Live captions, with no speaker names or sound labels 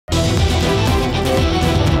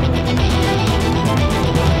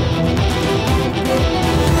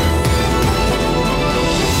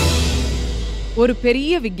ஒரு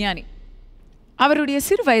பெரிய விஞ்ஞானி. அவருடைய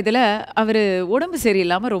சிறு வயதில் அவர் உடம்பு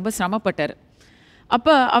சரியில்லாமல் ரொம்ப சிரமப்பட்டார்.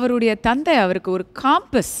 அப்போ அவருடைய தந்தை அவருக்கு ஒரு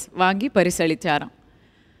காம்பஸ் வாங்கி பரிசளித்தாராம்.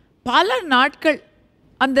 பல நாட்கள்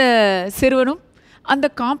அந்த சிறுவனும் அந்த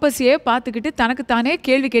காம்பஸையே பார்த்துக்கிட்டு தனக்கு தானே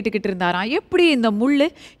கேள்வி கேட்டுக்கிட்டு இருந்தாராம். எப்படி இந்த முள்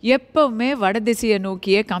எப்பவுமே வடதிசையை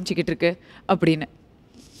நோக்கியே காமிச்சிக்கிட்டு இருக்கு அப்படின்னு.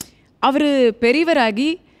 அவர் பெரியவராகி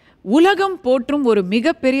உலகம் போற்றும் ஒரு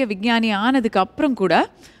மிகப்பெரிய விஞ்ஞானி ஆனதுக்கு அப்புறம் கூட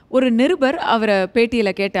ஒரு நிருபர் அவரை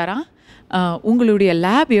பேட்டியில் கேட்டாராம், உங்களுடைய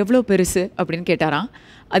லேப் எவ்வளோ பெருசு அப்படின்னு கேட்டாராம்.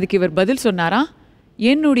 அதுக்கு இவர் பதில் சொன்னாராம்,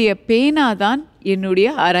 என்னுடைய பேனா தான் என்னுடைய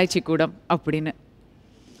ஆராய்ச்சி கூடம் அப்படின்னு.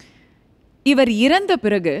 இவர் இறந்த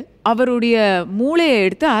பிறகு அவருடைய மூளையை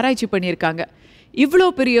எடுத்து ஆராய்ச்சி பண்ணியிருக்காங்க. இவ்வளோ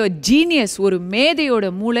பெரிய ஜீனியஸ், ஒரு மேதையோட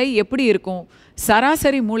மூளை எப்படி இருக்கும்,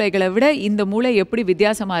 சராசரி மூளைகளை விட இந்த மூளை எப்படி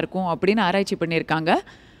வித்தியாசமாக இருக்கும் அப்படின்னு ஆராய்ச்சி பண்ணியிருக்காங்க.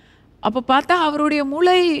 அப்போ பார்த்தா அவருடைய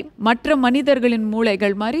மூளை மற்ற மனிதர்களின்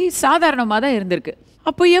மூளைகள் மாதிரி சாதாரணமாக தான் இருந்திருக்கு.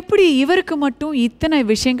 அப்போ எப்படி இவருக்கு மட்டும் இத்தனை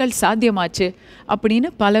விஷயங்கள் சாத்தியமாச்சு அப்படின்னு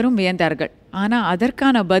பலரும் வியந்தார்கள். ஆனால்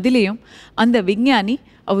அதற்கான பதிலையும் அந்த விஞ்ஞானி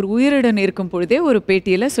அவர் உயிருடன் இருக்கும் பொழுதே ஒரு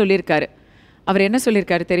பேட்டியில் சொல்லியிருக்காரு. அவர் என்ன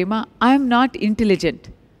சொல்லியிருக்காரு தெரியுமா? I am not intelligent,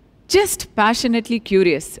 just பேஷனட்லி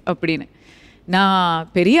curious அப்படின்னு.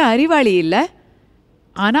 நான் பெரிய அறிவாளி இல்லை,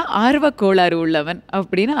 ஆனால் ஆர்வ கோளாறு உள்ளவன்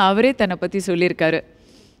அப்படின்னு அவரே தன்னை பற்றி சொல்லியிருக்காரு.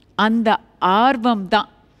 அந்த ஆர்வம் தான்,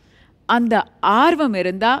 அந்த ஆர்வம்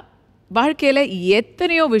இருந்தால் வாழ்க்கையில்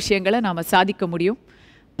எத்தனையோ விஷயங்களை நாம் சாதிக்க முடியும்.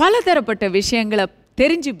 பலதரப்பட்ட விஷயங்களை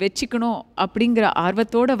தெரிஞ்சு வச்சுக்கணும் அப்படிங்கிற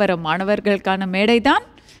ஆர்வத்தோடு வர மாணவர்களுக்கான மேடை தான்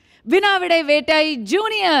வினா விடை வேட்டை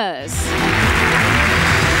ஜூனியர்ஸ்.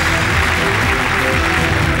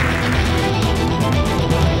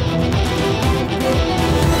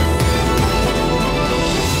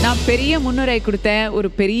 நான் பெரிய முன்னுரை கொடுத்தேன் ஒரு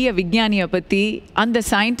பெரிய விஞ்ஞானியை பற்றி. அந்த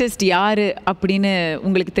சயின்டிஸ்ட் யார் அப்படின்னு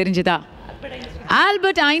உங்களுக்கு தெரிஞ்சதா?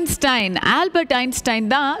 Albert Einstein. ஆல்பர்ட் ஐன்ஸ்டைன்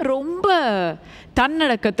தான் ரொம்ப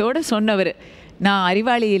தன்னடக்கத்தோடு சொன்னவர். நான்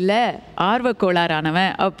அறிவாளி இல்லை,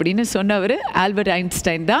 ஆர்வக்கோளாறானவன் அப்படின்னு சொன்னவர் ஆல்பர்ட்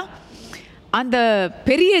ஐன்ஸ்டைன் தான். அந்த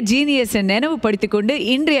பெரிய ஜீனியஸை நினைவுபடுத்தி கொண்டு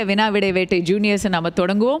இன்றைய வினா விடை வேட்டை ஜூனியர்ஸை நம்ம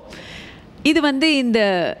தொடங்குவோம். இது இந்த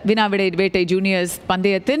வினா விடை வேட்டை ஜூனியர்ஸ்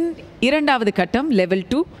பந்தயத்தின் 2வது கட்டம், லெவல்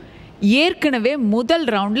 2. ஏற்கனவே முதல்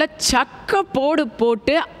ரவுண்டில் சக்க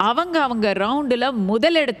போட்டு அவங்க ரவுண்டில்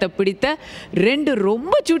முதலிடத்தை பிடித்த 2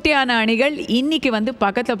 ரொம்ப சூட்டியான அணிகள் இன்னைக்கு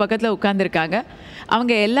பக்கத்தில் உட்கார்ந்துருக்காங்க.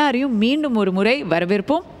 அவங்க எல்லாரையும் மீண்டும் ஒரு முறை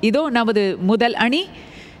வரவேற்போம். இதோ நமது முதல் அணி,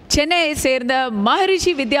 சென்னையை சேர்ந்த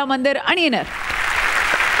மகரிஷி வித்யா மந்திர் அணியினர்.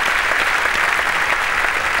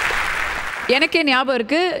 எனக்கே ஞாபகம்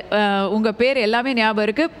இருக்குது, உங்கள் பேர் எல்லாமே ஞாபகம்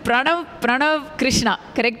இருக்குது. பிரணவ் கிருஷ்ணா,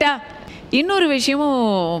 கரெக்டா? இன்னொரு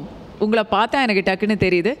விஷயமும் உங்களை பார்த்தா எனக்கு டக்குன்னு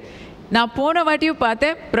தெரியுது. நான் போன வாட்டியும்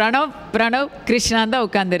பார்த்தேன், பிரணவ் கிருஷ்ணான் தான்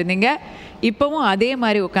உட்காந்துருந்தீங்க. இப்போவும் அதே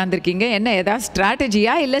மாதிரி உட்காந்துருக்கீங்க. என்ன ஏதாவது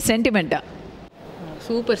ஸ்ட்ராட்டஜியா இல்லை சென்டிமெண்ட்டா?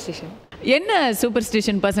 சூப்பர்ஸ்டிஷன். என்ன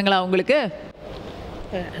சூப்பர்ஸ்டிஷன் பசங்களா உங்களுக்கு?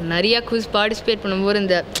 நிறைய குவிஸ் பார்ட்டிசிபேட் பண்ணும்போது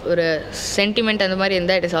இந்த ஒரு சென்டிமெண்ட் அந்த மாதிரி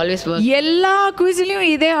இருந்தால் இட் இஸ் ஆல்வேஸ் ஒர்க். எல்லா குவிஸ்லையும்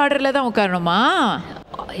இதே ஆர்டரில் தான் உட்காரணுமா?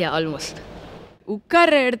 ஆல்மோஸ்ட்.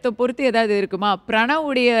 உட்கார்ற இடத்த பொறுத்து ஏதாவது இருக்குமா?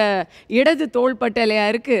 பிரணவுடைய இடது தோள்பட்டலையா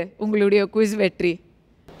இருக்குது உங்களுடைய குவிஸ் வெற்றி?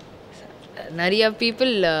 நிறைய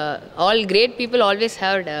people, all great people always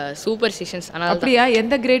have superstitions. ஆனால் அப்படியா?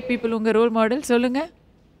 எந்த கிரேட் பீப்புள் உங்கள் ரோல் மாடல் சொல்லுங்கள்.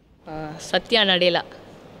 சத்யா நடேலா.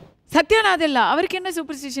 சத்யா நடேலா, அவருக்கு என்ன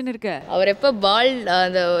சூப்பர்ஸ்டிஷன் இருக்கு? அவர் எப்போ பால்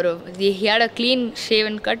அந்த ஒரு he had a clean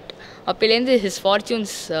shaven cut, அப்போலேருந்து ஹிஸ்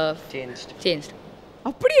ஃபார்ச்சூன்ஸ் சேஞ்ச்டு.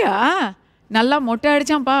 அப்படியா? நல்லா மொட்டை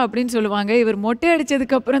அடித்தான்ப்பா அப்படின்னு சொல்லுவாங்க. இவர் மொட்டை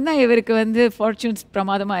அடித்ததுக்கப்புறம் தான் இவருக்கு ஃபார்ச்சூன்ஸ்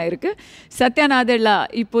பிரமாதமாக இருக்குது. சத்யா நடேலா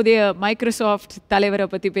இப்போதைய மைக்ரோசாஃப்ட் தலைவரை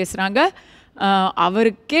பற்றி பேசுகிறாங்க.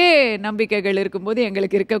 அவருக்கே நம்பிக்கைகள் இருக்கும்போது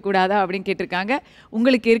எங்களுக்கு இருக்கக்கூடாதா அப்படின்னு கேட்டிருக்காங்க.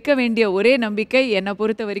 உங்களுக்கு இருக்க வேண்டிய ஒரே நம்பிக்கை என்னை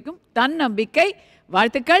பொறுத்த வரைக்கும் தன் நம்பிக்கை.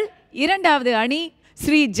 வாழ்த்துக்கள். 2வது அணி,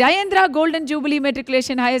 Sri Jayendra golden jubilee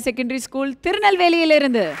matriculation higher secondary school,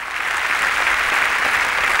 திருநெல்வேலியிலிருந்து.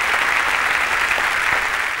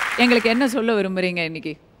 எங்களுக்கு என்ன சொல்ல விரும்புறீங்க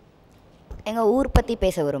இன்னைக்கு? எங்கள் ஊர் பற்றி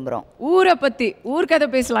பேச விரும்புகிறோம். ஊரை பற்றி, ஊர்க்கதை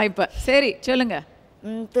பேசலாம் இப்போ. சரி சொல்லுங்க.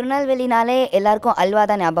 திருநெல்வேலினாலே எல்லாருக்கும் அல்வா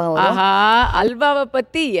தான் ஞாபகம் வரும். ஆஹா, அல்வாவை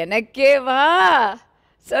பற்றி எனக்கே வா,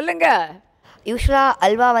 சொல்லுங்க. யூஸ்வலாக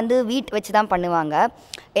அல்வா வீட் வச்சு தான் பண்ணுவாங்க.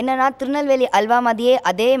 என்னென்னா திருநெல்வேலி அல்வா மாதிரியே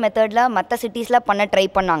அதே மெத்தடில் மற்ற சிட்டிஸில் பண்ண try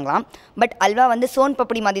பண்ணாங்களாம். But halwa zone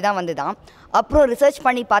papdi மாதிரி தான் வந்துதான். அப்புறம் ரிசர்ச்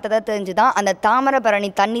பண்ணி பார்த்ததா தெரிஞ்சு தான் அந்த தாமிரபரணி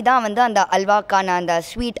தண்ணி தான் அந்த அல்வாக்கான அந்த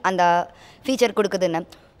ஸ்வீட் அந்த ஃபீச்சர் கொடுக்குதுன்னு.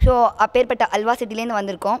 ஸோ அப்பேற்பட்ட அல்வா சிட்டிலேருந்து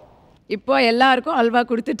வந்திருக்கோம். இப்போ எல்லாருக்கும் அல்வா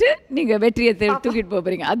கொடுத்துட்டு நீங்கள் வெற்றியை தூக்கிட்டு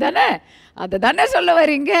போகிறீங்க அதானே அதை தானே சொல்ல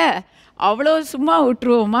வரீங்க. அவ்வளோ சும்மா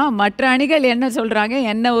விட்டுருவோமா? மற்ற அணிகள் என்ன சொல்கிறாங்க,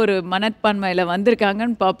 என்ன ஒரு மனப்பான்மையில்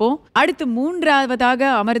வந்திருக்காங்கன்னு பார்ப்போம். அடுத்து 3ஆவதாக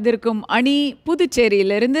அமர்ந்திருக்கும் அணி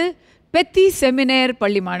புதுச்சேரியிலிருந்து பெத்தி செமினேர்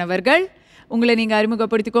பள்ளி மாணவர்கள். உங்களை நீங்கள்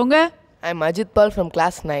அறிமுகப்படுத்திக்கோங்க. I'm Ajit Paul from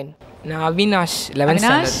class 9. நான் Avinash 11th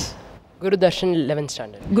standard. Gurudarshan 11th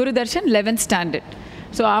standard. Gurudarshan 11th standard.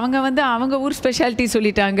 So அவங்க வந்து அவங்க ஊர் ஸ்பெஷாலிட்டி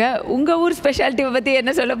சொல்லிட்டாங்க. உங்கள் ஊர் ஸ்பெஷாலிட்டியை பற்றி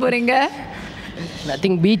என்ன சொல்ல போகிறீங்க?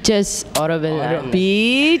 Nothing beaches, Auroville.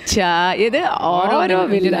 பீச்சா? எது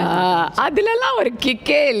ஆரோவில்லா? அதுலலாம் ஒரு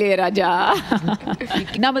கிக்கே இல்லையே ராஜா.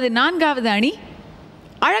 நமது 4ஆவது அணி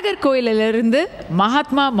Azhagar கோயிலிலிருந்து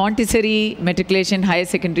Mahatma Montessori matriculation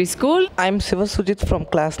higher secondary school. I'm Sivasujit from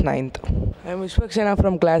class 9th. I'm Vishwaksena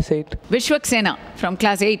from class 8. Vishwaksena from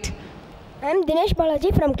class 8. I'm Dinesh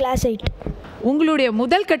Balaji from class 8. உங்களுடைய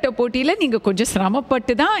முதல் கட்ட போட்டியில் நீங்கள் கொஞ்சம்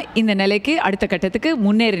சிரமப்பட்டு தான் இந்த நிலைக்கு அடுத்த கட்டத்துக்கு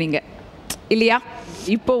முன்னேறினீங்க இல்லையா?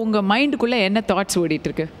 இப்போ உங்கள் மைண்டுக்குள்ளே என்ன தாட்ஸ்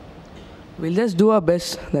ஓடிட்டுருக்கு? We'll just do our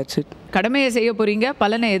best, that's it. கடமையை செய்ய போகிறீங்க,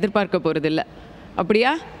 பலனை எதிர்பார்க்க போகிறதில்ல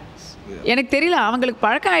அப்படியா? எனக்கு தெரியல, அவங்களுக்கு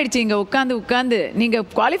பழக்கம் ஆயிடுச்சு இங்கே உட்காந்து நீங்கள்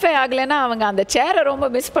குவாலிஃபை ஆகலைன்னா அவங்க அந்த சேரை ரொம்ப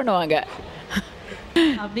மிஸ் பண்ணுவாங்க.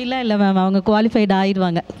 அப்படிலாம் இல்லை மேம், அவங்க குவாலிஃபைட்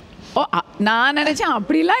ஆயிடுவாங்க. ஓ, நான் நினச்சேன்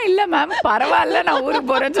அப்படிலாம் இல்லை மேம், பரவாயில்ல நான் ஊருக்கு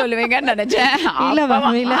போகிறேன்னு சொல்லுவீங்கன்னு நினச்சேன். இல்லை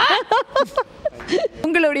மேம், இல்லை.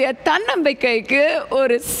 உங்களுடைய தன்னம்பிக்கைக்கு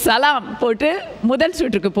ஒரு சலாம் போட்டு முதல்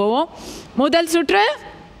சுற்றுக்கு போவோம். முதல் சுற்று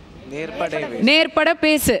நேர்பட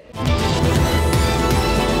பேசு.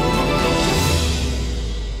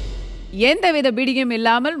 எந்தவித பீடியும்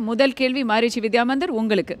இல்லாமல் முதல் கேள்வி மாரிச்சி வித்யாமந்தர்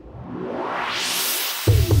உங்களுக்கு.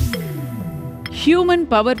 ஹியூமன்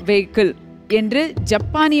பவர் வெஹிக்கிள் என்று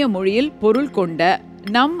ஜப்பானிய மொழியில் பொருள் கொண்ட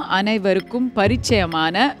நம் அனைவருக்கும்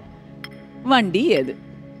பரிச்சயமான வண்டி எது?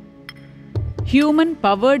 ஹியூமன்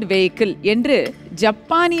பவர்டு வெஹிக்கிள் என்று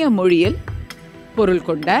ஜப்பானிய மொழியில் பொருள்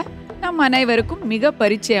கொண்ட நம் அனைவருக்கும் மிக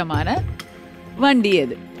பரிச்சயமான வண்டி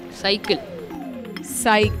எது? சைக்கிள்.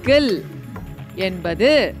 சைக்கிள்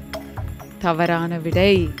என்பது தவறான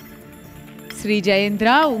விடை. ஸ்ரீ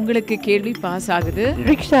ஜெயேந்திரா, உங்களுக்கு கேள்வி பாஸ் ஆகுது.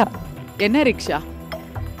 Rickshaw. என்ன rickshaw?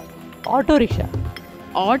 Auto rickshaw.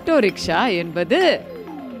 Auto rickshaw என்பது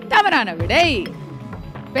தவறான விடை.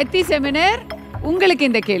 பெத்தி செமினர், உங்களுக்கு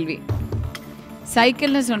இந்த கேள்வி.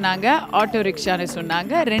 சைக்கிள்னு சொன்னாங்க, ஆட்டோ ரிக்ஷான்னு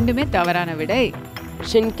சொன்னாங்க, ரெண்டுமே தவறான விடை.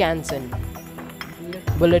 Shinkansen.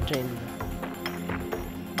 Bullet train.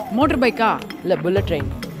 மோட்டர் பைக்கா? இல்லை bullet train.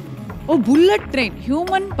 ஓ, bullet train.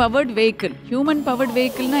 Human powered vehicle. Human powered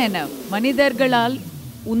வெஹிக்கிள்னா என்ன? மனிதர்களால்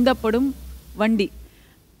உந்தப்படும் வண்டி.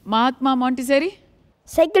 Mahatma Montessori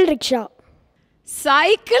Cycle rickshaw.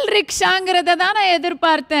 Cycle ரிக்ஷாங்கிறத தான் நான்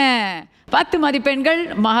எதிர்பார்த்தேன். 10 மதிப்பெண்கள்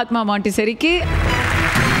மகாத்மா மாண்டிசரிக்கு.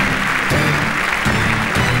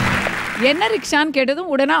 என்ன ரிக்ஷான்னு கேட்டதும்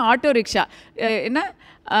உடனே ஆட்டோ ரிக்ஷா. என்ன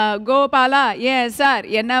கோபாலா, ஏன் சார்,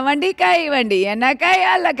 என்ன வண்டி, கை வண்டி, என்ன கை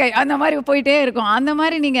அல்ல கை, அந்த மாதிரி போயிட்டே இருக்கும். அந்த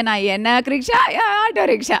மாதிரி நீங்கள் நான் என்ன ரிக்ஷா, ஆட்டோ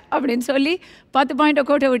ரிக்ஷா அப்படின்னு சொல்லி 10 பாயிண்ட்டை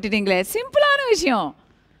கோட்டை விட்டுட்டீங்களே. சிம்பிளான விஷயம்.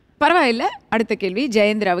 பரவாயில்ல. அடுத்த கேள்வி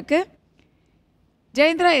ஜெயேந்திராவுக்கு.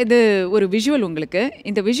 ஜெயேந்திரா, இது ஒரு விஷுவல் உங்களுக்கு.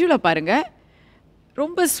 இந்த விஷுவலை பாருங்கள்.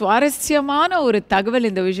 ரொம்ப சுவாரஸ்யமான ஒரு தகவல்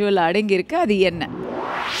இந்த விஷுவலில் அடங்கியிருக்கு. அது என்ன?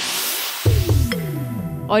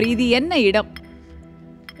 இது என்ன இடம்?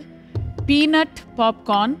 Peanut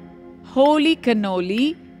popcorn, Holi Connolly,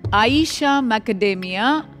 Aisha மேக்கடேமியா.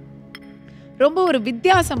 ரொம்ப ஒரு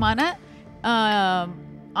வித்தியாசமான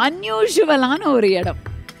அன்யூஷுவலான ஒரு இடம்.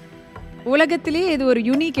 உலகத்திலே இது ஒரு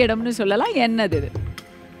யூனிக் இடம்னு சொல்லலாம். என்னது இது?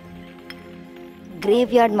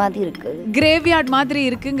 கிரேவ்யார்ட் மாதிரி இருக்கு. கிரேவ்யார்ட் மாதிரி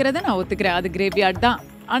இருக்குங்கிறத நான் ஒத்துக்கிறேன், அது கிரேவ்யார்ட் தான்.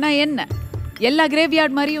 ஆனால் என்ன, எல்லா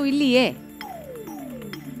கிரேவ்யார்ட் மாதிரியும் இல்லையே.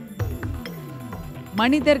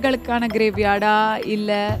 மனிதர்களுக்கான கிரேவ்யார்டா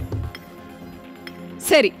இல்லை?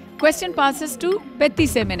 சரி, question passes to பெத்தி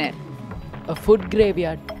seminar. A food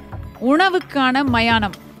graveyard. உணவுக்கான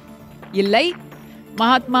மயானம் இல்லை.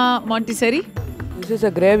 Mahatma Montessori. This is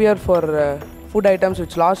a graveyard for food items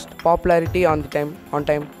which lost popularity on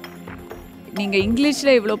time. நீங்கள்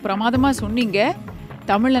இங்கிலீஷில் இவ்வளோ பிரமாதமாக சொன்னீங்க,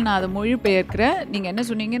 தமிழில் நான் அதை மொழிபெயர்க்கிறேன். நீங்கள் என்ன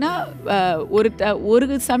சொன்னீங்கன்னா,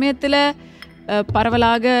 ஒரு சமயத்தில்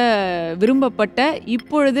பரவலாக விரும்பப்பட்ட,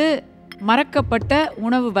 இப்பொழுது மறக்கப்பட்ட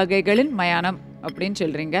உணவு வகைகளின் மயானம் அப்படின்னு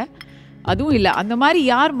சொல்கிறீங்க. அதுவும் இல்லை. அந்த மாதிரி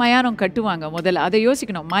யார் மயானம் கட்டுவாங்க? முதல்ல அதை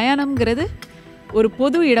யோசிக்கணும். மயானம்ங்கிறது ஒரு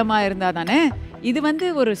பொது இடமாக இருந்தால் தானே. இது வந்து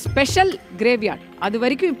ஒரு ஸ்பெஷல் கிரேவ்யார்ட். அது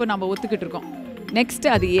வரைக்கும் இப்போ நம்ம ஒத்துக்கிட்டு இருக்கோம். நெக்ஸ்ட்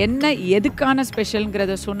அது என்ன, எதுக்கான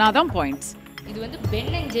ஸ்பெஷல்ங்கிறத சொன்னாதான் பாயிண்ட்ஸ். இது வந்து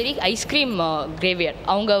pen and Jerry ice cream graveyard.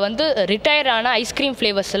 அவங்க வந்து ரிட்டையர் ஆன ஐஸ்கிரீம்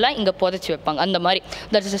ஃப்ளேவர்ஸ் எல்லாம் இங்கே புதைச்சி வைப்பாங்க. அந்த மாதிரி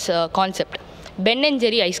that is concept. Pen and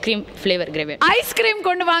Jerry ice cream flavour graveyard. Ice cream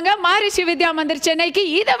கொண்டு வாங்க. மகரிஷி வித்யா மந்திர் சென்னைக்கு.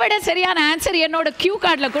 இதை விட சரியான ஆன்சர் என்னோட கியூ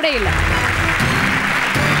கார்டில் கூட இல்லை.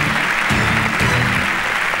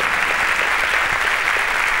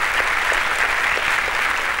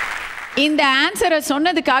 இந்த ஆன்சரை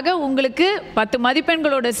சொன்னதுக்காக உங்களுக்கு 10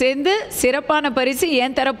 மதிப்பெண்களோட சேர்ந்து சிறப்பான பரிசு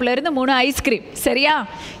என் தரப்புல இருந்து 3 ஐஸ்கிரீம். சரியா?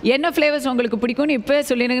 என்ன ஃப்ளேவர்ஸ் உங்களுக்கு பிடிக்கும்னு இப்போ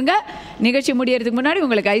சொல்லிடுங்க. நிகழ்ச்சி முடியறதுக்கு முன்னாடி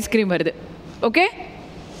உங்களுக்கு ஐஸ்கிரீம் வருது. ஓகே?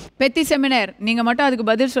 பெத்தி செமினார் நீங்கள் மட்டும் அதுக்கு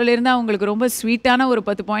பதில் சொல்லியிருந்தா உங்களுக்கு ரொம்ப ஸ்வீட்டான ஒரு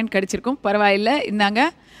 10 பாயிண்ட் கிடச்சிருக்கும். பரவாயில்லை. இந்தாங்க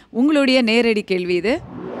உங்களுடைய நேரடி கேள்வி இது.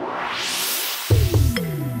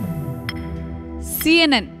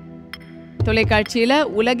 CNN தொலைக்காட்சியில்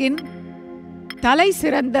உலகின் தலை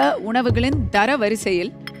சிறந்த உணவுகளின் தர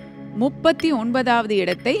வரிசையில் 39வது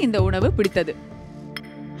இடத்தை இந்த உணவு பிடித்தது.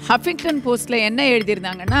 ஹஃபிங்டன் போஸ்ட்ல என்ன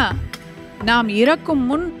எழுதியிருந்தாங்கன்னா, நாம் இறக்கும்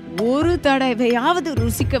முன் ஒரு தடவையாவது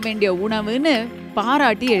ருசிக்க வேண்டிய உணவுன்னு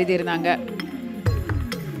பாராட்டி எழுதியிருந்தாங்க.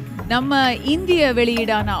 நம்ம இந்திய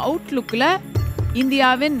வெளியீடான அவுட்லுக்கில்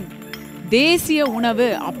இந்தியாவின் தேசிய உணவு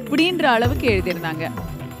அப்படின்ற அளவுக்கு எழுதியிருந்தாங்க.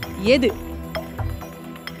 எது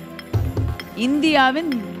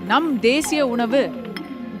இந்தியாவின் நம் தேசிய உணவு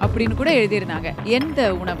அப்படின்னு கூட எழுதியிருந்தாங்க. எந்த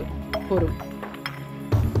உணவு பொருள்?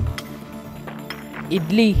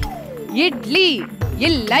 இட்லி. இட்லி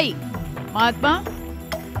இல்லை. மகாத்மா?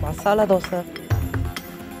 மசாலா தோசை.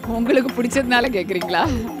 உங்களுக்கு பிடிச்சதுனால கேட்குறீங்களா?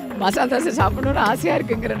 மசாலா தோசை சாப்பிடணும்னு ஆசையாக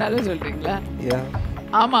இருக்குங்கிறனால சொல்கிறீங்களா?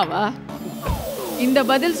 ஆமாவா? இந்த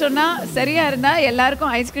பதில் சொன்னால் சரியாக இருந்தால்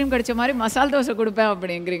எல்லாருக்கும் ஐஸ்கிரீம் கிடைச்ச மாதிரி மசாலா தோசை கொடுப்பேன்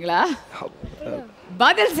அப்படிங்கிறீங்களா?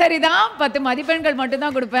 பதில் சரிதான். 10 மதிப்பெண்கள்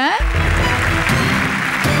மட்டும்தான் கொடுப்பேன்.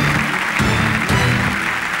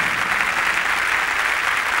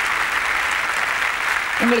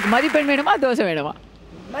 உங்களுக்கு மதிப்பெண் வேணுமா தோசை வேணுமா?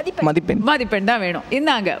 மதிப்பெண். மதிப்பெண் தான் வேணும்.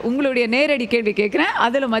 இந்தாங்க உங்களுடைய நேரடி கேள்வி கேட்குறேன்.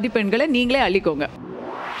 அதில் மதிப்பெண்களை நீங்களே அள்ளிக்கோங்க.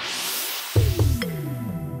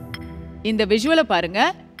 இந்த விஷுவலை பாருங்க.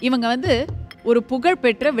 இவங்க வந்து ஒரு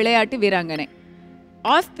புகழ்பெற்ற விளையாட்டு வீராங்கனை.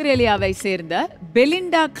 ஆஸ்திரேலியாவை சேர்ந்த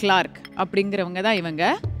பெலிண்டா கிளார்க் அப்படிங்கிறவங்க தான்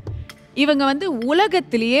இவங்க வந்து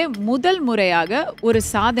உலகத்திலேயே முதல் முறையாக ஒரு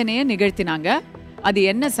சாதனையை நிகழ்த்தினாங்க. அது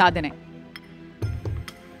என்ன சாதனை?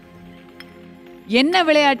 என்ன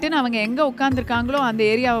விளையாட்டுன்னு அவங்க எங்க உட்கார்ந்துருக்காங்களோ அந்த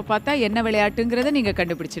ஏரியாவை பார்த்தா என்ன விளையாட்டுங்கிறத நீங்க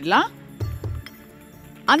கண்டுபிடிச்சிடலாம்.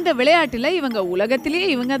 அந்த விளையாட்டுல இவங்க உலகத்திலேயே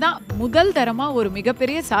இவங்க தான் முதல் தரமா ஒரு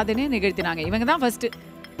மிகப்பெரிய சாதனையை நிகழ்த்தினாங்க. இவங்க தான்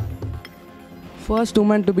first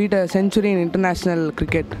woman to beat a century in international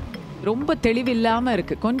cricket. ரொம்ப தெளிவில்லாம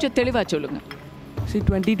இருக்கு. கொஞ்சம் தெளிவா சொல்லுங்க.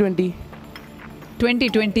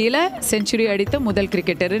 2020ல செஞ்சுரி அடித்த முதல்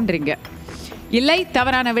கிரிக்கெட்டர்ன்றீங்க. இல்லை,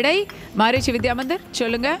 தவறான விடை. மகரிஷி வித்யா மந்திர்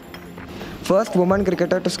சொல்லுங்க. First woman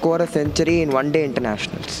cricketer to score a century in one-day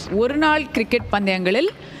internationals. ஒரு நாள் கிரிக்கெட்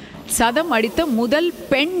பந்தயங்களில் சதம் அடித்த முதல்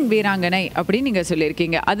பெண் வீராங்கனை அப்படின்னு நீங்க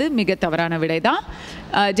சொல்லியிருக்கீங்க. அது மிக தவறான விடை தான்.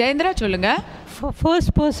 ஜெயேந்திரா சொல்லுங்க. First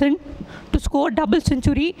person to score double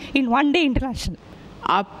century in one-day international.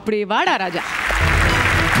 அப்படி வாடா ராஜா.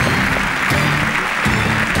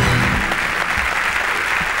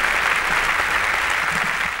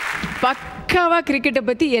 பக்காவா கிரிக்கெட்டை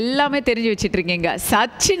பற்றி எல்லாமே தெரிஞ்சு வச்சிட்ருக்கீங்க.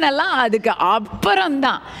 சச்சின் எல்லாம் அதுக்கு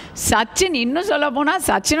அப்புறம்தான். சச்சின் இன்னும் சொல்ல போனால்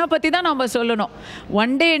சச்சினை பற்றி தான் நம்ம சொல்லணும்.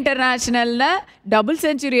 ஒன் டே இன்டர்நேஷ்னலில் டபுள்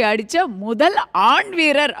செஞ்சுரி அடித்த முதல் ஆண்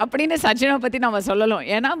வீரர் அப்படின்னு சச்சினை பற்றி நம்ம சொல்லணும்.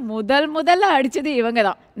 ஏன்னா முதல்ல அடித்தது இவங்க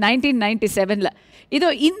தான் 1997. இதோ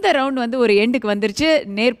இந்த ரவுண்ட் வந்து ஒரு எண்டுக்கு வந்துருச்சு.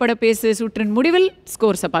 நேர்பட பேசு சுற்றின் முடிவில்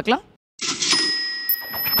ஸ்கோர்ஸை பார்க்கலாம்.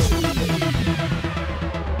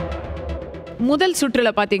 முதல் சுற்றுல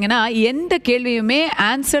பார்த்தீங்கன்னா எந்த கேள்வியுமே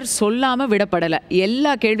ஆன்சர் சொல்லாமல் விடப்படலை.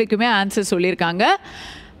 எல்லா கேள்விக்குமே ஆன்சர் சொல்லியிருக்காங்க.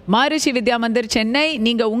 மகரிஷி வித்யா மந்திர் சென்னை,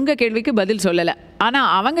 நீங்கள் உங்கள் கேள்விக்கு பதில் சொல்லலை, ஆனால்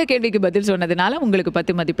அவங்க கேள்விக்கு பதில் சொன்னதுனால உங்களுக்கு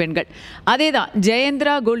 10 மதிப்பெண்கள். அதே தான்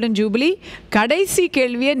ஜெயேந்திரா கோல்டன் ஜூபிலி, கடைசி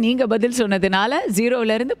கேள்வியை நீங்கள் பதில் சொன்னதுனால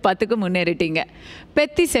 0லேருந்து 10க்கு முன்னேறிட்டீங்க.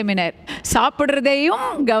 பெத்தி செமினார், சாப்பிட்றதையும்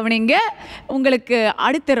கவனிங்க, உங்களுக்கு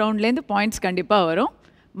அடுத்த ரவுண்ட்லேருந்து பாயிண்ட்ஸ் கண்டிப்பாக வரும்.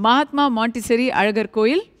 மகாத்மா மாண்டிசரி அழகர்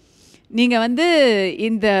கோயில், நீங்கள் வந்து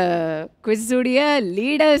இந்த குவிஸுடைய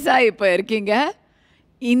லீடர்ஸாக இப்போ இருக்கீங்க.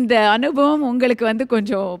 இந்த அனுபவம் உங்களுக்கு வந்து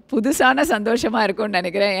கொஞ்சம் புதுசான சந்தோஷமாக இருக்கும்னு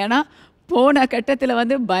நினைக்கிறேன். ஏன்னா போன கட்டத்தில்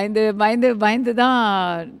வந்து பயந்து தான்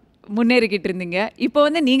முன்னேறிக்கிட்டு இருந்தீங்க. இப்போ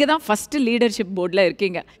வந்து நீங்கள் தான் ஃபஸ்ட்டு லீடர்ஷிப் போர்டில்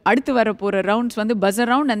இருக்கீங்க. அடுத்து வர போகிற ரவுண்ட்ஸ் வந்து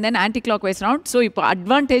buzzer round and then anti clock wise round. So இப்போ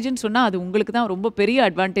அட்வான்டேஜ்னு சொன்னால் அது உங்களுக்கு தான் ரொம்ப பெரிய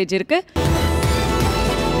அட்வான்டேஜ் இருக்குது.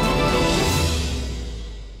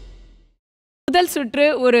 முதல் சுற்று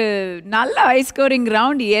ஒரு நல்ல ஹை ஸ்கோரிங்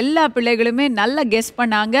ரவுண்ட். எல்லா பிள்ளைகளுமே நல்லா கெஸ்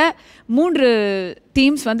பண்ணாங்க. 3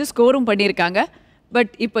 டீம்ஸ் வந்து ஸ்கோரும் பண்ணியிருக்காங்க.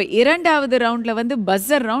 பட் இப்போ 2வது ரவுண்டில் வந்து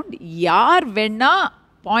பஸர் ரவுண்ட். யார் வேணா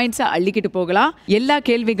பாயிண்ட்ஸை அள்ளிக்கிட்டு போகலாம். எல்லா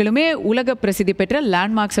கேள்விகளுமே உலக பிரசித்தி பெற்ற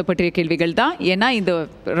லேண்ட்மார்க்ஸை பற்றிய கேள்விகள் தான். ஏன்னா இந்த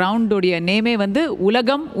ரவுண்டுடைய நேமே வந்து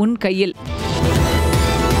உலகம் உன் கையில்.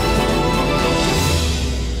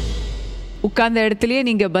 உட்கார்ந்த இடத்துலையே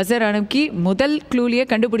நீங்கள் பஸர் அனுப்பி முதல் க்ளூலேயே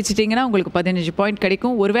கண்டுபிடிச்சிட்டிங்கன்னா உங்களுக்கு 15 பாயிண்ட்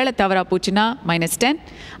கிடைக்கும். ஒருவேளை தவறாக போச்சுன்னா -10.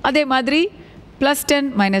 அதே மாதிரி +10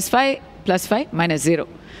 -5 +5 -0.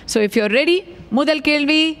 ஸோ இஃப் யூர் ரெடி, முதல்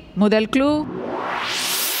கேள்வி, முதல் க்ளூ.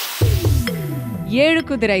 7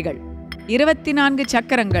 குதிரைகள், 24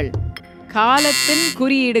 சக்கரங்கள், காலத்தின்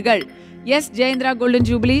குறியீடுகள். எஸ் ஜெயந்திரா, கோல்டன்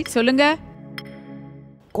ஜூபிலி சொல்லுங்க.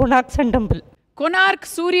 Konark Sun temple. கொனார்க்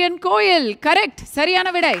சூரியன் கோயில். கரெக்ட், சரியான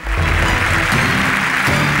விடை.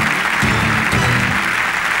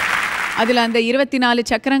 அதில் அந்த 24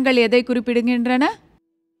 சக்கரங்கள் எதை குறிப்பிடுகின்றன?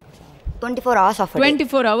 24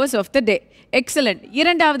 hours of the day. Excellent.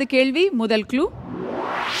 இரண்டாவது கேள்வி, முதல் க்ளூ.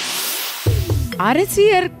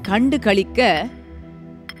 அரசியர் கண்டு கழிக்க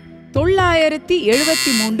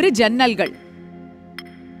 973 ஜன்னல்கள்.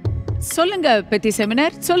 சொல்லுங்க பெத்தி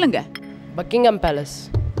செமினர், சொல்லுங்க. Buckingham palace.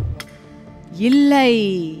 இல்லை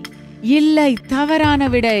இல்லை, தவறான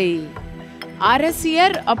விடை.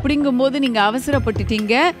 அரசியர் அப்படிங்கும்போது நீங்க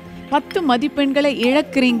அவசரப்பட்டுட்டீங்க, 10 மதிப்பெண்களை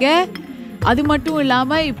இழக்கிறீங்க. அது மட்டும்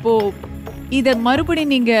இல்லாம இப்போ இதை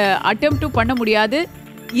மறுபடியும் நீங்க அட்டெம்ப்ட் பண்ண முடியாது.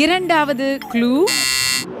 இரண்டாவது க்ளூ.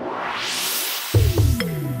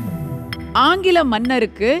 ஆங்கில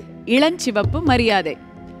மன்னருக்கு இளஞ்சிவப்பு மரியாதை.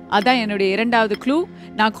 அதான் என்னுடைய இரண்டாவது க்ளூ.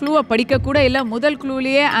 நான் க்ளூவை படிக்க கூட இல்லை, முதல்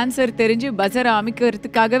க்ளூலேயே ஆன்சர் தெரிஞ்சு பஸரை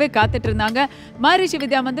அமைக்கிறதுக்காகவே காத்துட்டு இருந்தாங்க. மஹரிஷி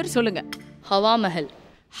வித்யா மந்திர் சொல்லுங்க. ஹவா மஹல்.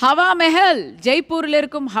 ஹவா மெஹல், ஜெய்ப்பூரில்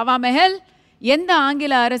இருக்கும் ஹவா மெஹல். எந்த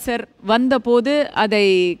ஆங்கில அரசர் வந்த போது அதை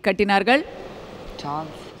கட்டினார்கள்?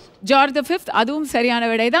 George V. அதுவும் சரியான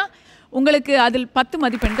விடை தான். உங்களுக்கு அதில் 10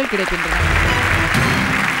 மதிப்பெண்கள் கிடைக்கின்றன.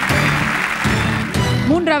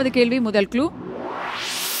 மூன்றாவது கேள்வி, முதல் க்ளூ.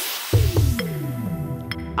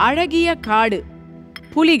 அழகிய காடு,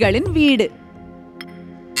 புலிகளின் வீடு.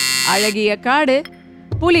 அழகிய காடு,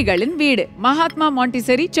 புலிகளின் வீடு. மகாத்மா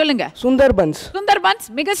மாண்டிசரி சொல்லுங்க. சுந்தர்பன்ஸ். சுந்தர்பன்ஸ்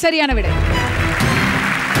மிக சரியான விடை.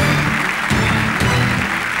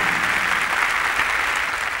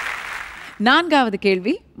 நான்காவது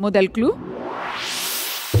கேள்வி, முதல் க்ளூ.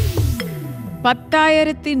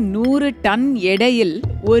 10,100 டன் எடையில்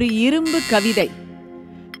ஒரு இரும்பு கவிதை.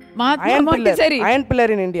 Mahatma Montessori. Iron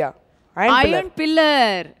pillar in India. Iron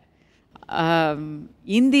pillar.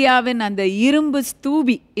 இந்தியாவின் அந்த இரும்பு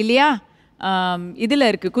ஸ்தூபி இல்லையா, இதில்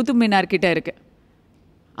இருக்கு, குதுப் மினார் கிட்ட இருக்கு.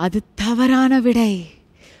 அது தவறான விடை.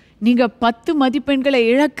 நீங்க 10 மதிப்பெண்களை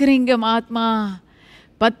இழக்கிறீங்க மகாத்மா,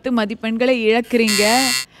 10 மதிப்பெண்களை இழக்கிறீங்க.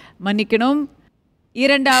 மன்னிக்கணும்.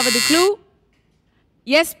 இரண்டாவது clue.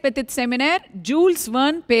 S பெத்தித் seminar, joules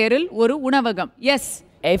Verne பேரில் ஒரு உணவகம். S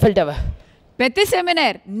Eiffel tower. பெத்தி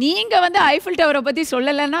செமினர், நீங்க வந்து ஐஃபில் டவரை பத்தி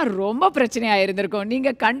சொல்லலைன்னா ரொம்ப பிரச்சனையா இருந்திருக்கும். நீங்க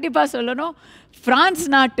கண்டிப்பா சொல்லணும். பிரான்ஸ்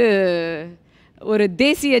நாட்டு ஒரு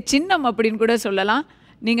தேசிய சின்னம் அப்படின்னு கூட சொல்லலாம்.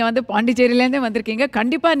 நீங்க வந்து பாண்டிச்சேரியிலேருந்தே வந்திருக்கீங்க,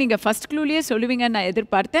 கண்டிப்பா நீங்க ஃபர்ஸ்ட் க்ளூலேயே சொல்லுவீங்கன்னு நான்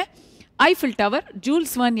எதிர்பார்த்தேன். ஐஃபில் டவர்,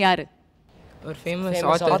 ஜூல்ஸ் வெர்ன் யாரு? ஒரு ஃபேமஸ்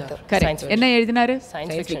ஆத்தர். கரெக்ட். என்ன எழுதினாரு?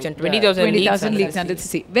 Science fiction. 20,000 leaks under the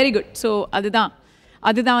sea. Very good. So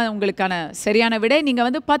அதுதான் உங்களுக்கான சரியான விடை. நீங்க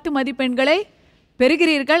வந்து 10 மதிப்பெண்களை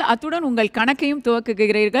பெறுகிறீர்கள். அத்துடன் உங்கள் கணக்கையும்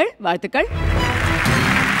துவக்குகிறீர்கள். வாழ்த்துக்கள்.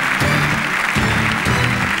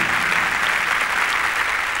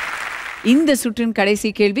 இந்த சுற்றின்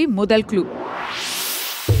கடைசி கேள்வி, முதல் க்ளூ.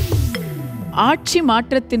 ஆட்சி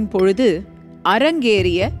மாற்றத்தின் பொழுது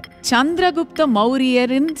அரங்கேறிய சந்திரகுப்த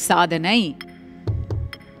மௌரியரின் சாதனை.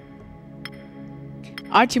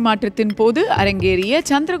 ஆட்சி மாற்றத்தின் போது அரங்கேறிய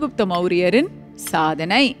சந்திரகுப்த மௌரியரின்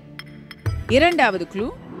சாதனை. இரண்டாவது க்ளூ.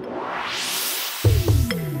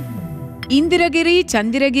 இந்திரகிரி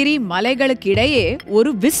சந்திரகிரி மலைகளுக்கு இடையே ஒரு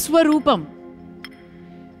விஸ்வரூபம்.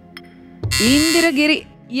 Indragiri.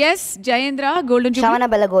 S Jayendra, golden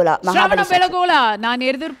jubilee. ஸ்ரவணபெலகோலா. நான்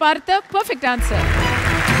எதிர்பார்த்த பெர்ஃபெக்ட் ஆன்சர்.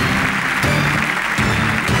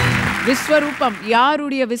 விஸ்வரூபம்.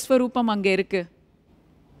 யாருடைய விஸ்வரூபம் அங்க இருக்கு?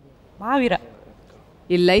 மாவீரா.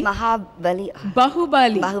 இல்லை, மகாபலி.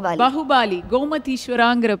 பகுபாலி.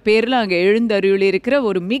 கோமதீஸ்வராங்கிற பேர்ல அங்க எழுந்தருளி இருக்கிற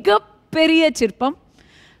ஒரு மிகப்பெரிய சிற்பம்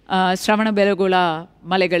ஸ்ரவணபெலகோலா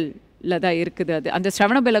மலைகள்ல தான் இருக்குது. அது அந்த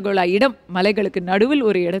ஸ்ரவணபெலகோலா இடம் மலைகளுக்கு நடுவில்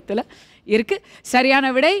ஒரு இடத்துல இருக்கு. சரியான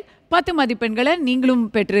விடை. 10 மதிப்பெண்களை நீங்களும்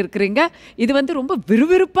பெற்றிருக்கிறீங்க. இது வந்து ரொம்ப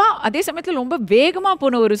விறுவிறுப்பா, அதே சமயத்தில் ரொம்ப வேகமா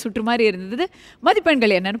போன ஒரு சுற்று மாதிரி இருந்தது.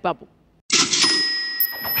 மதிப்பெண்கள் என்னன்னு பார்ப்போம்.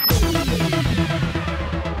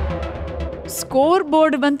 ஸ்கோர்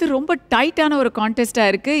போர்டு வந்து ரொம்ப டைட்டான ஒரு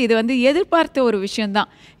கான்டெஸ்ட்டாக இருக்குது. இது வந்து எதிர்பார்த்த ஒரு விஷயந்தான்.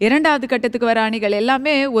 2வது கட்டத்துக்கு வர அணிகள்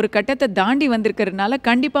எல்லாமே ஒரு கட்டத்தை தாண்டி வந்திருக்கிறதுனால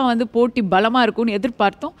கண்டிப்பாக வந்து போட்டி பலமாக இருக்கும்னு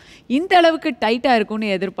எதிர்பார்த்தோம். இந்த அளவுக்கு டைட்டாக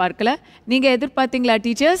இருக்கும்னு எதிர்பார்க்கல. நீங்கள் எதிர்பார்த்தீங்களா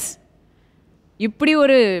டீச்சர்ஸ்? இப்படி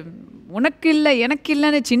ஒரு உனக்கு இல்லை எனக்கு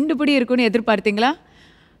இல்லைன்னு சிண்டுபடி இருக்குன்னு எதிர்பார்த்தீங்களா?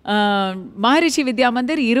 மகரிஷி வித்யா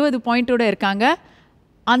மந்திர் 20 பாயிண்டோடு இருக்காங்க.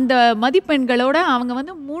 அந்த மதிப்பெண்களோட அவங்க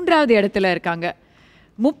வந்து 3வது இடத்துல இருக்காங்க.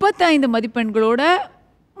 35 மதிப்பெண்களோட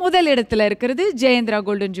முதல் இடத்துல இருக்கிறது Jayendra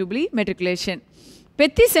golden jubilee matriculation.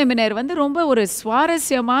 பெத்தி seminar வந்து ரொம்ப ஒரு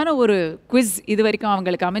சுவாரஸ்யமான ஒரு குவிஸ் இது வரைக்கும்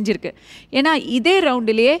அவங்களுக்கு அமைஞ்சிருக்கு. ஏன்னா இதே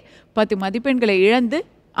ரவுண்டிலேயே 10 மதிப்பெண்களை இழந்து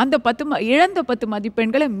அந்த இழந்த 10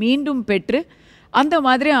 மதிப்பெண்களை மீண்டும் பெற்று அந்த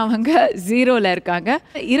மாதிரி அவங்க 0ல் இருக்காங்க.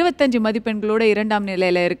 25 மதிப்பெண்களோட 2ஆம்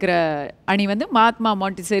நிலையில் இருக்கிற அணி வந்து மகாத்மா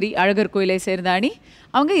மாண்டிசரி அழகர் கோயிலை சேர்ந்த அணி.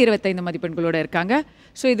 அவங்க 25 மதிப்பெண்களோடு இருக்காங்க.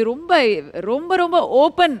 ஸோ இது ரொம்ப ரொம்ப ரொம்ப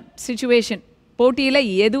ஓப்பன் சிச்சுவேஷன். போட்டியில்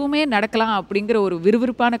எதுவுமே நடக்கலாம் அப்படிங்கிற ஒரு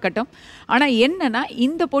விறுவிறுப்பான கட்டம். ஆனால் என்னென்னா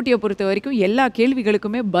இந்த போட்டியை பொறுத்த வரைக்கும் எல்லா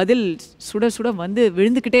கேள்விகளுக்குமே பதில் சுட சுட வந்து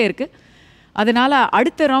விழுந்துக்கிட்டே இருக்குது. அதனால்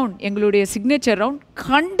அடுத்த ரவுண்ட் எங்களுடைய சிக்னேச்சர் ரவுண்ட்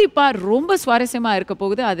கண்டிப்பாக ரொம்ப சுவாரஸ்யமாக இருக்க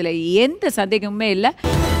போகுது. அதில் எந்த சந்தேகமுமே இல்லை.